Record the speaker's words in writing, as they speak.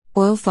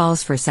Oil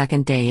falls for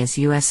second day as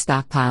U.S.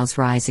 stockpiles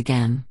rise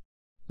again.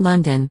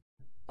 London.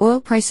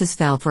 Oil prices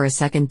fell for a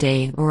second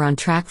day or on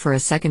track for a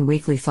second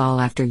weekly fall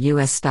after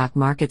U.S. stock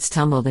markets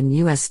tumbled and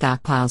U.S.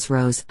 stockpiles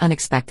rose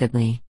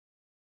unexpectedly.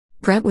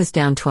 Brent was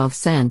down 12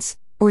 cents,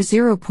 or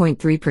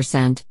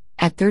 0.3%,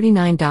 at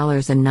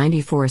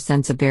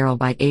 $39.94 a barrel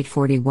by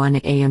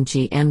 8:41 a.m.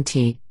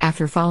 GMT,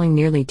 after falling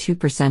nearly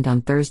 2%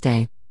 on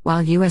Thursday,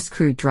 while U.S.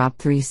 crude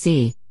dropped 3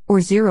 or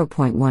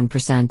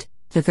 0.1%,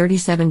 to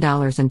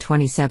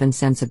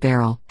 $37.27 a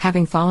barrel,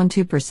 having fallen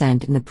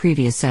 2% in the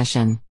previous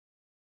session.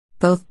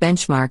 Both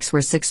benchmarks were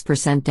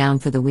 6% down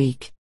for the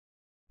week.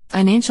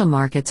 Financial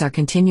markets are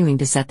continuing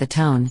to set the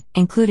tone,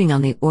 including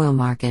on the oil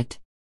market.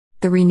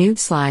 The renewed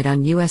slide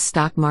on U.S.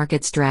 stock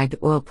markets dragged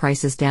oil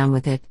prices down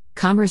with it,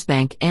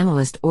 Commerzbank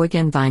analyst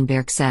Eugen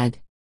Weinberg said.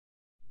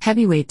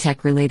 Heavyweight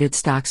tech-related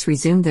stocks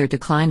resumed their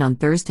decline on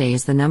Thursday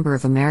as the number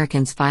of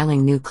Americans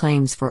filing new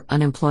claims for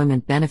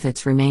unemployment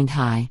benefits remained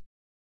high.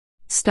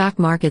 Stock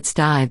markets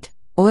dived,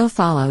 oil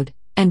followed,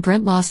 and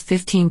Brent lost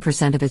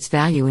 15% of its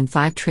value in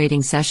 5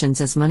 trading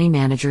sessions as money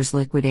managers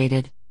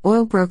liquidated,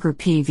 oil broker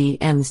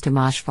PVM's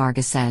Tamas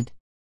Varga said.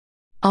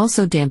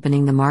 Also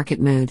dampening the market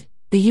mood,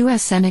 the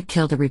U.S. Senate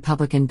killed a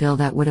Republican bill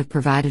that would have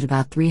provided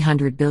about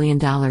 $300 billion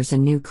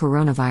in new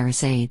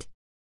coronavirus aid.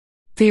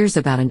 Fears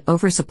about an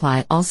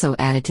oversupply also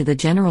added to the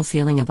general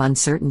feeling of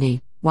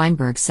uncertainty,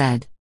 Weinberg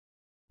said.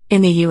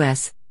 In the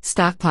U.S.,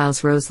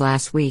 stockpiles rose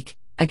last week,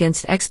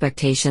 against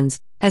expectations,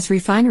 as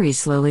refineries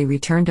slowly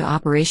returned to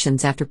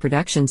operations after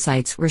production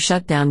sites were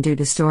shut down due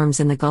to storms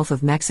in the Gulf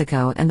of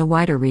Mexico and the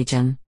wider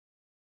region.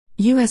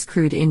 U.S.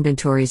 crude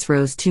inventories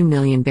rose 2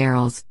 million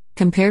barrels,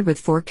 compared with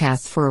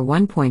forecasts for a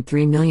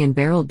 1.3 million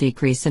barrel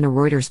decrease in a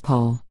Reuters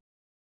poll.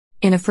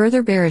 In a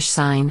further bearish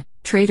sign,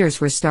 traders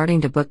were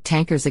starting to book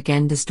tankers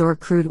again to store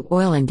crude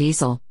oil and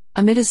diesel,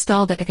 amid a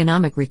stalled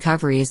economic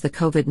recovery as the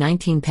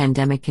COVID-19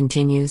 pandemic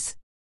continues.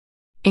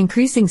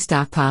 Increasing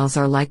stockpiles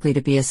are likely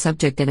to be a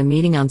subject at a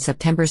meeting on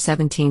September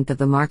 17 of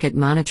the Market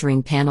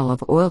Monitoring Panel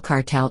of Oil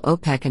Cartel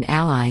OPEC and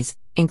allies,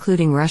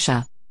 including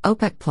Russia,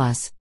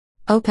 OPEC+.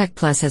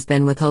 OPEC+ has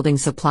been withholding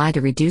supply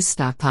to reduce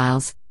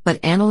stockpiles, but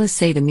analysts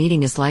say the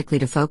meeting is likely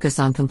to focus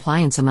on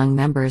compliance among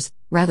members,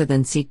 rather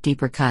than seek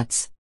deeper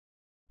cuts.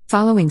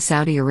 Following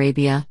Saudi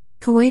Arabia,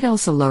 Kuwait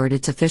also lowered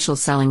its official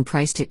selling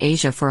price to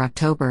Asia for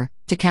October,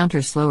 to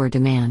counter slower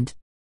demand.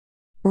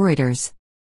 Reuters.